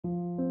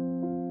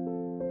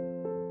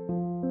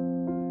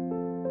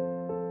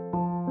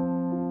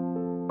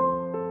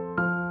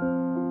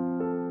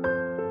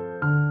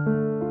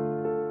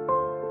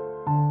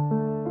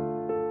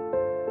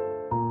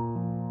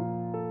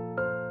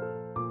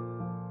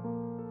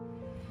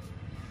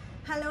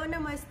Hello,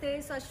 नमस्ते,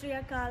 सत श्री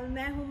अकाल।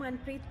 मैं हूं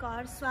मनप्रीत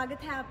कौर।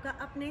 स्वागत है आपका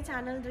अपने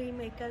चैनल ड्रीम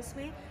मेकर्स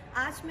में।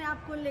 आज मैं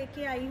आपको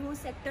लेके आई हूं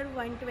सेक्टर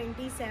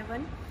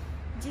 127,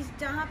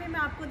 जहां पे मैं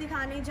आपको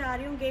दिखाने जा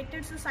रही हूं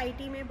गेटेड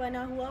सोसाइटी में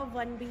बना हुआ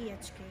 1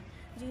 BHK।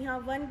 जी हाँ,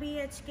 1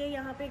 BHK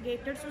यहाँ पे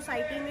गेटेड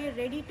सोसाइटी में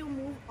रेडी टू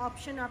मूव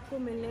ऑप्शन आपको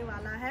मिलने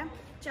वाला है।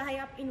 चाहे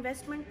आप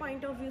इन्वेस्टमेंट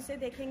पॉइंट ऑफ व्यू से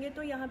देखेंगे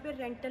तो यहाँ पे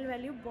रेंटल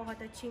वैल्यू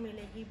बहुत अच्छी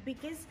मिलेगी।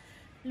 बिकॉज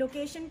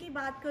लोकेशन की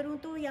बात करूं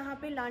तो यहाँ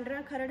पे लांडरा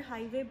खरड़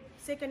हाईवे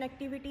से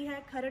कनेक्टिविटी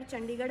है, खरड़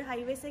चंडीगढ़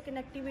हाईवे से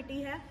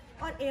कनेक्टिविटी है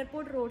और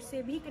एयरपोर्ट रोड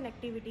से भी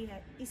कनेक्टिविटी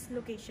है इस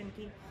लोकेशन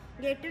की।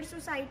 गेटेड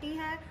सोसाइटी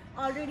है,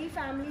 ऑलरेडी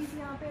फैमिलीज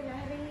यहाँ पे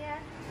रह रही हैं।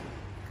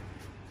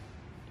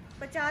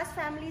 50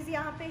 फैमिलीज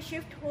यहाँ पे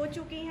शिफ्ट हो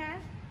चुकी हैं।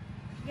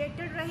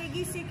 गेटेड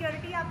रहेगी,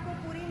 सिक्योरिटी आपको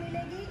पूरी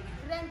मिलेगी।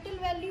 रेंटल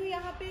वैल्यू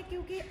यहाँ पे,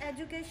 क्योंकि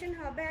एजुकेशन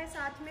हब है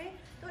साथ में,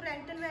 तो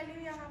रेंटल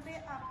वैल्यू यहाँ पे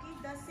आपकी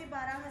 10 से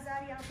 12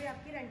 हज़ार यहाँ पे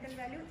आपकी रेंटल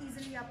वैल्यू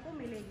इजीली आपको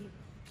मिलेगी।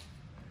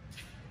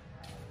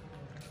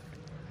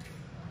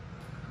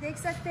 देख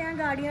सकते हैं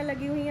गाड़ियाँ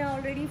लगी हुई हैं,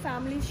 ऑलरेडी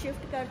फैमिली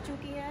शिफ्ट कर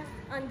चुकी हैं।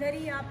 अंदर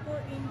ही आपको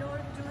इंडोर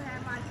जो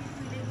है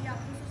मार्केट मिलेगी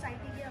आपको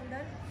सोसाइटी के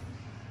अंदर।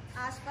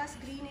 आसपास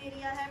ग्रीन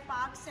एरिया है,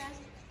 पार्क्स हैं।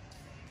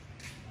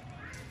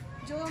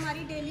 जो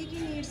हमारी डेली की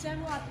नीड्स हैं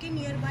वो आपके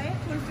नियर बाय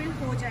फुलफिल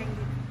हो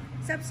जाएंगी।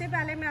 सबसे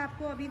पहले मैं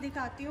आपको अभी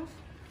दिखाती हूँ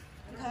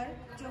घर,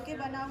 जो कि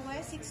बना हुआ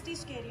है 60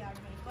 स्क्वायर यार्ड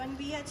में। 1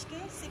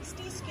 BHK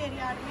 60 स्क्वायर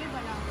यार्ड में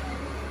बना हुआ है।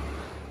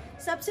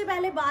 सबसे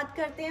पहले बात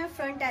करते हैं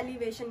फ्रंट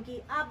एलिवेशन की।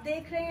 आप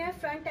देख रहे हैं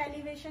फ्रंट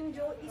एलिवेशन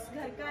जो इस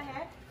घर का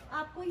है,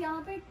 आपको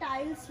यहाँ पे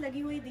टाइल्स लगी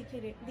हुई दिख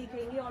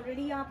रही।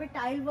 ऑलरेडी यहाँ पे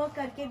टाइल वर्क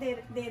करके दे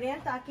रहे हैं,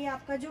 ताकि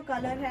आपका जो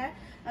कलर है,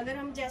 अगर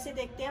हम जैसे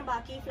देखते हैं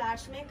बाकी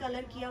फ्लैट्स में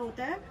कलर किया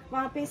होता है,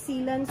 वहाँ पे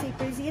सीलन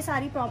सीपेज ये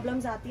सारी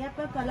प्रॉब्लम्स आती हैं,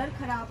 आपका कलर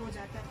खराब हो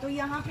जाता है। तो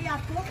यहाँ पे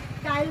आपको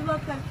टाइल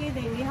वर्क करके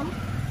देंगे हम।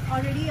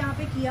 ऑलरेडी यहाँ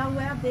पे किया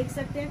हुआ है, आप देख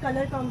सकते हैं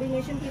कलर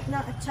कॉम्बिनेशन कितना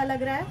अच्छा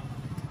लग रहा है।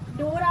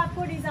 डोर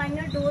आपको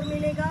डिजाइनर डोर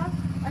मिलेगा,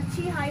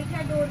 अच्छी हाइट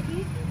है डोर की।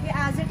 ये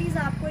एज इट इज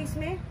आपको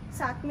इसमें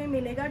साथ में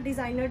मिलेगा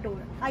डिजाइनर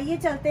डोर। आइए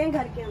चलते हैं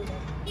घर के अंदर।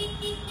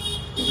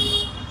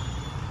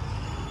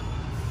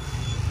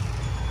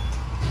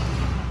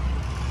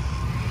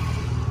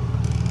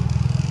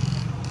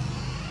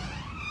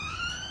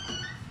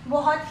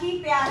 बहुत ही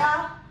प्यारा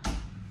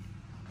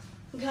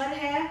घर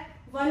है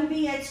 1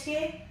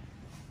 BHK।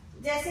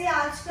 जैसे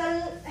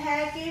आजकल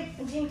है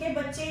कि जिनके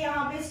बच्चे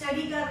यहाँ पे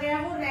स्टडी कर रहे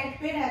हैं वो रेंट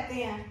पे रहते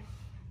हैं,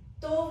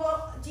 तो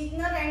वो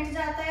जितना रेंट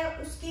जाता है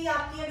उसकी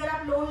आपकी, अगर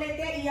आप लोन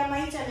लेते हैं,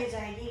 EMI चले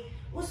जाएगी।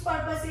 उस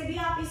पर्पज से भी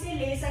आप इसे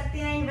ले सकते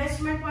हैं,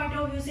 इन्वेस्टमेंट पॉइंट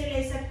ऑफ व्यू से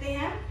ले सकते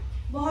हैं।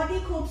 बहुत ही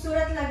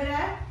खूबसूरत लग रहा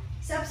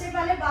है। सबसे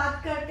पहले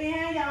बात करते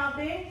हैं यहाँ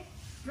पे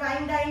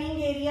ड्राइंग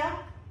डाइनिंग एरिया।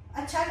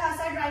 अच्छा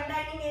खासा ड्राइंग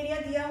डाइनिंग एरिया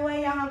दिया हुआ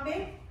है यहाँ पे।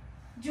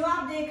 जो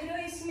आप देख रहे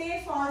हो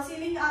इसमें फॉल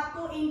सीलिंग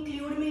आपको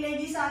इंक्लूड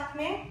मिलेगी साथ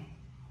में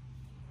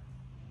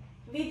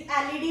विद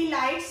LED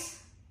लाइट्स।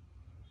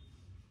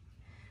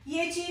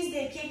 ये चीज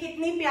देखिए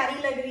कितनी प्यारी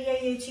लग रही है।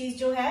 ये चीज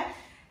जो है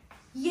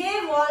ये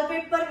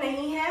वॉलपेपर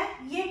नहीं है,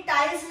 ये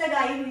टाइल्स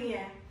लगाई हुई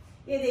है।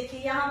 ये देखिए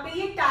यहाँ पे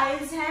ये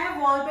टाइल्स हैं,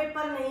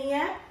 वॉलपेपर नहीं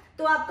है।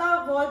 तो आपका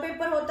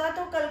वॉलपेपर होता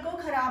तो कल को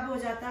खराब हो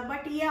जाता,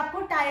 बट ये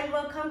आपको टाइल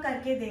वर्क हम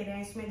करके दे रहे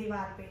हैं इसमें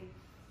दीवार पे।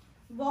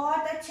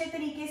 बहुत अच्छे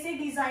तरीके से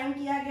डिजाइन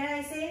किया गया है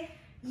इसे।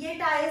 ये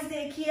टाइल्स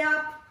देखिए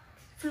आप,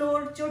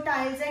 फ्लोर जो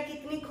टाइल्स है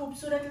कितनी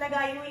खूबसूरत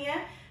लगाई हुई है।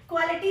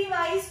 क्वालिटी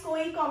वाइज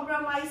कोई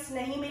कॉम्प्रोमाइज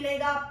नहीं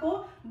मिलेगा आपको,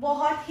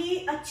 बहुत ही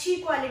अच्छी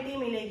क्वालिटी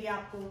मिलेगी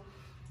आपको।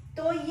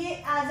 तो ये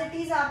एज इट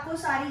इज आपको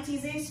सारी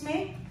चीजें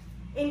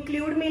इसमें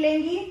इंक्लूड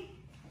मिलेंगी।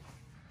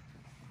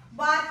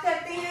 बात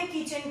करते हैं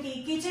किचन की।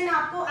 किचन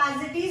आपको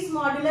as it is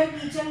modular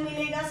kitchen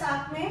मिलेगा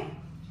साथ में।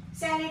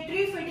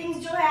 सैनिटरी फिटिंग्स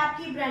जो है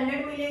आपकी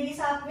ब्रांडेड मिलेगी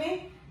साथ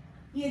में।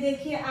 ये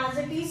देखिए एज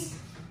इट इज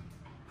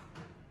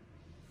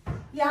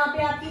यहाँ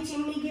पे आपकी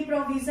चिमनी की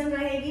प्रोविजन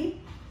रहेगी।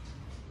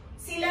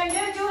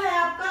 सिलेंडर जो है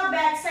आपका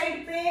बैक साइड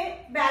पे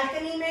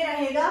बैल्कनी में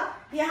रहेगा।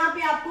 यहाँ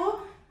पे आपको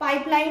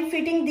पाइपलाइन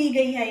फिटिंग दी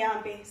गई है।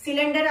 यहाँ पे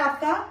सिलेंडर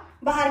आपका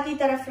बाहर की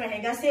तरफ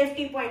रहेगा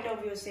सेफ्टी पॉइंट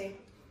ऑफ व्यू से।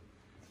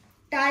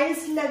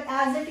 टाइल्स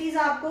एज इट इज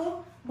आपको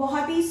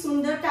बहुत ही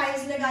सुंदर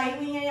टाइल्स लगाई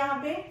हुई है यहाँ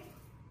पे।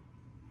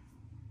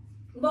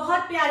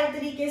 बहुत प्यारे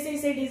तरीके से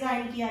इसे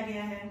डिजाइन किया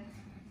गया है।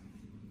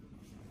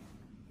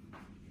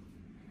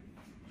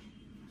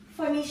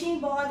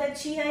 फिनिशिंग बहुत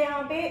अच्छी है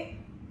यहाँ पे।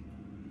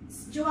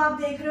 जो आप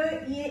देख रहे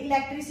हो ये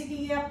इलेक्ट्रिसिटी,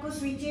 ये आपको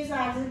स्विचेस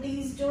एज इट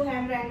इज जो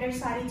है ब्रांडेड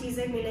सारी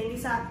चीजें मिलेंगी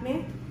साथ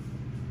में।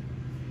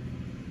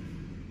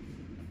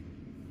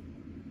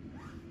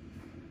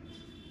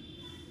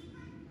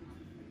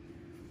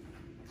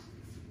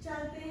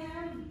 चलते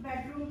हैं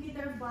बेडरूम की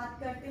तरफ, बात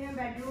करते हैं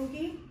बेडरूम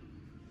की।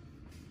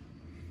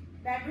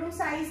 बेडरूम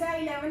साइज है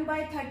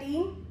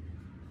 11x13।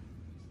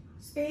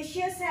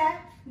 स्पेशियस है,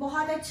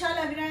 बहुत अच्छा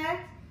लग रहा है।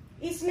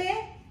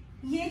 इसमें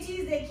ये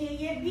चीज देखिए,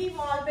 ये भी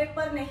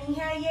वॉलपेपर नहीं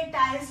है, ये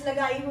टाइल्स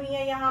लगाई हुई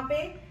है यहाँ पे।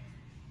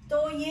 तो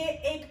ये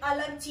एक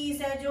अलग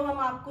चीज है जो हम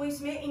आपको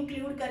इसमें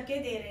इंक्लूड करके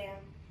दे रहे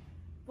हैं।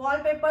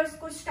 वॉलपेपर्स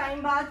कुछ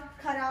टाइम बाद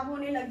खराब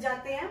होने लग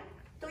जाते हैं,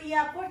 तो ये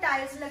आपको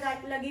टाइल्स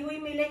लगी हुई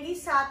मिलेगी,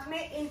 साथ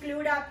में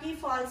इंक्लूड आपकी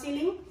फॉल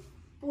सीलिंग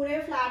पूरे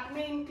फ्लैट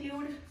में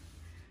include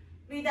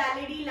with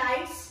LED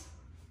lights.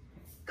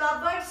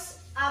 Cupboards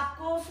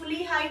आपको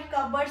फुली हाइट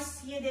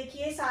कबर्ड्स, ये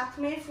देखिए साथ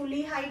में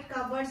फुली हाइट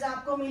कबर्ड्स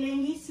आपको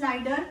मिलेंगी।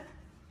 स्लाइडर,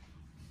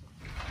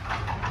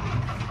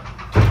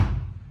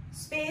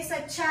 स्पेस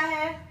अच्छा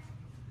है,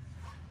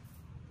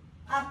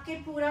 आपके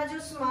पूरा जो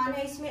सामान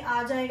है इसमें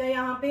आ जाएगा।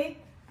 यहाँ पे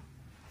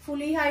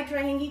फुली हाइट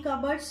रहेंगी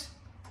कबर्ड्स,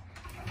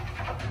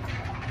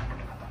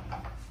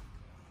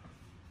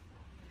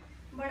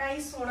 बड़ा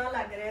ही सोना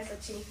लग रहा है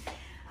सच्ची।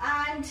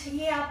 एंड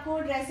ये आपको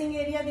ड्रेसिंग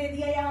एरिया दे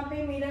दिया, यहाँ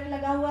पे मिरर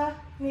लगा हुआ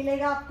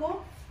मिलेगा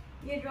आपको।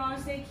 ये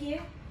ड्रॉर्स देखिए,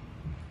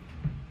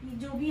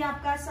 जो भी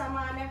आपका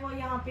सामान है वो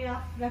यहाँ पे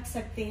आप रख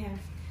सकते हैं।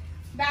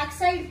 बैक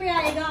साइड पे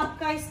आएगा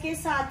आपका इसके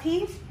साथ ही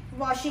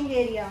वॉशिंग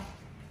एरिया।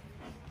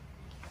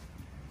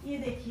 ये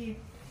देखिए,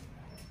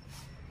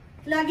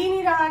 लग ही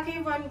नहीं रहा कि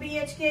 1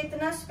 BHK,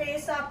 इतना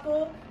स्पेस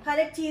आपको हर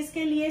एक चीज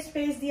के लिए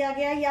स्पेस दिया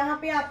गया है। यहाँ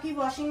पे आपकी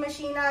वॉशिंग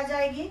मशीन आ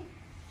जाएगी,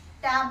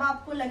 टैब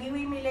आपको लगी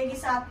हुई मिलेगी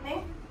साथ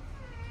में।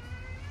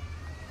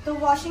 तो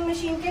वॉशिंग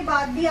मशीन के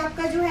बाद भी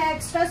आपका जो है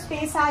एक्स्ट्रा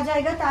स्पेस आ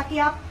जाएगा, ताकि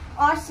आप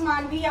और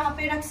सामान भी यहाँ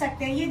पे रख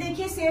सकते हैं। ये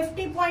देखिए,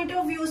 सेफ्टी पॉइंट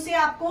ऑफ व्यू से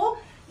आपको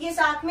ये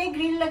साथ में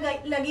ग्रिल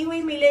लगी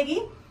हुई मिलेगी,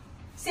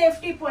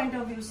 सेफ्टी पॉइंट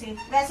ऑफ व्यू से।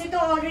 वैसे तो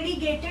ऑलरेडी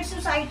गेटेड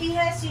सोसाइटी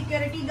है,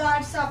 सिक्योरिटी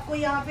गार्ड्स आपको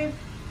यहाँ पे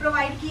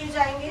प्रोवाइड किए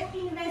जाएंगे।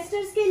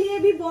 इन्वेस्टर्स के लिए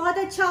भी बहुत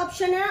अच्छा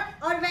ऑप्शन है।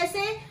 और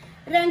वैसे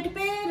रेंट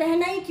पे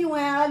रहना ही क्यों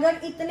है,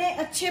 अगर इतने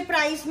अच्छे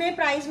प्राइस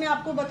में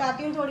आपको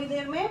बताती हूँ थोड़ी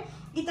देर में,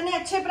 इतने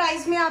अच्छे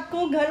प्राइस में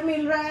आपको घर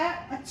मिल रहा है,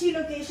 अच्छी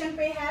लोकेशन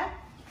पे है।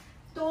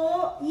 तो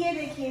ये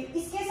देखिए,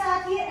 इसके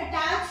साथ ये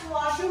अटैच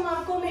वॉशरूम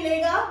आपको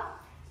मिलेगा,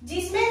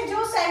 जिसमें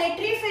जो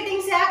सैनिटरी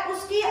फिटिंग्स है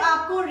उसकी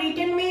आपको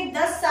रिटर्न में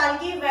 10 साल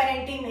की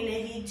वारंटी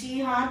मिलेगी। जी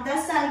हाँ,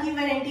 10 साल की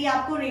वारंटी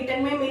आपको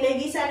रिटर्न में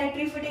मिलेगी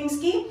सैनिटरी फिटिंग्स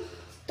की।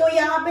 तो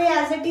यहाँ पे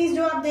एज इट इज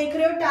जो आप देख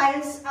रहे हो,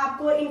 टाइल्स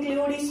आपको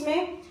इंक्लूड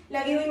इसमें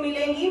लगी हुई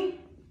मिलेंगी।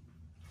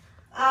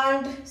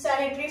 एंड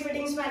सैनिटरी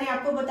फिटिंग्स मैंने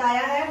आपको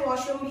बताया है,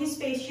 वॉशरूम भी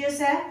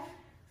स्पेशियस है।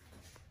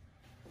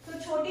 तो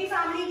छोटी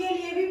फैमिली के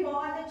लिए भी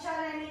बहुत अच्छा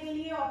रहने के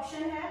लिए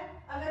ऑप्शन है।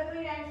 अगर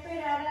कोई रेंट पे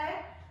रह रहा है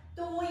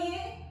तो वो ये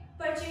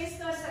परचेज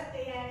कर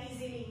सकते हैं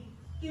इजीली,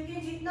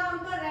 क्योंकि जितना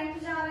उनका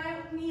रेंट जा रहा है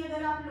उतनी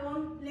अगर आप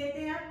लोन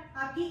लेते हैं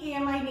आपकी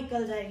EMI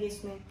निकल जाएगी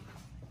इसमें।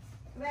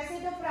 वैसे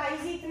तो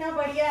प्राइस ही इतना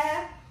बढ़िया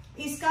है,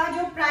 इसका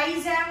जो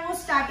प्राइस है वो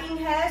स्टार्टिंग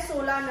है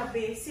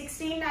 1690,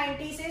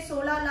 1690 से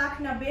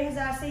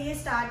 16,90,000 से ये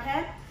स्टार्ट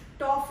है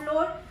टॉप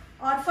फ्लोर।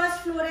 और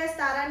फर्स्ट फ्लोर है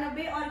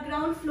 1790 और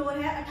ग्राउंड फ्लोर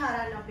है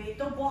 1890।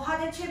 तो बहुत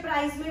अच्छे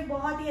प्राइस में,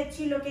 बहुत ही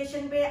अच्छी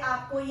लोकेशन पे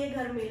आपको ये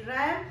घर मिल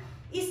रहा है।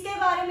 इसके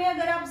बारे में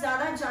अगर आप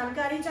ज्यादा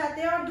जानकारी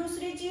चाहते हैं, और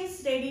दूसरी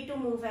चीज रेडी टू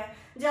मूव है,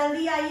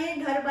 जल्दी आइए,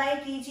 घर बाय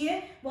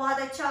कीजिए, बहुत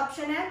अच्छा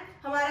ऑप्शन है।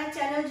 हमारा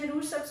चैनल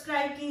जरूर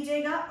सब्सक्राइब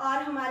कीजिएगा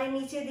और हमारे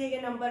नीचे दिए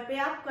गए नंबर पे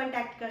आप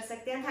कांटेक्ट कर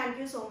सकते हैं। Thank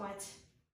you so much.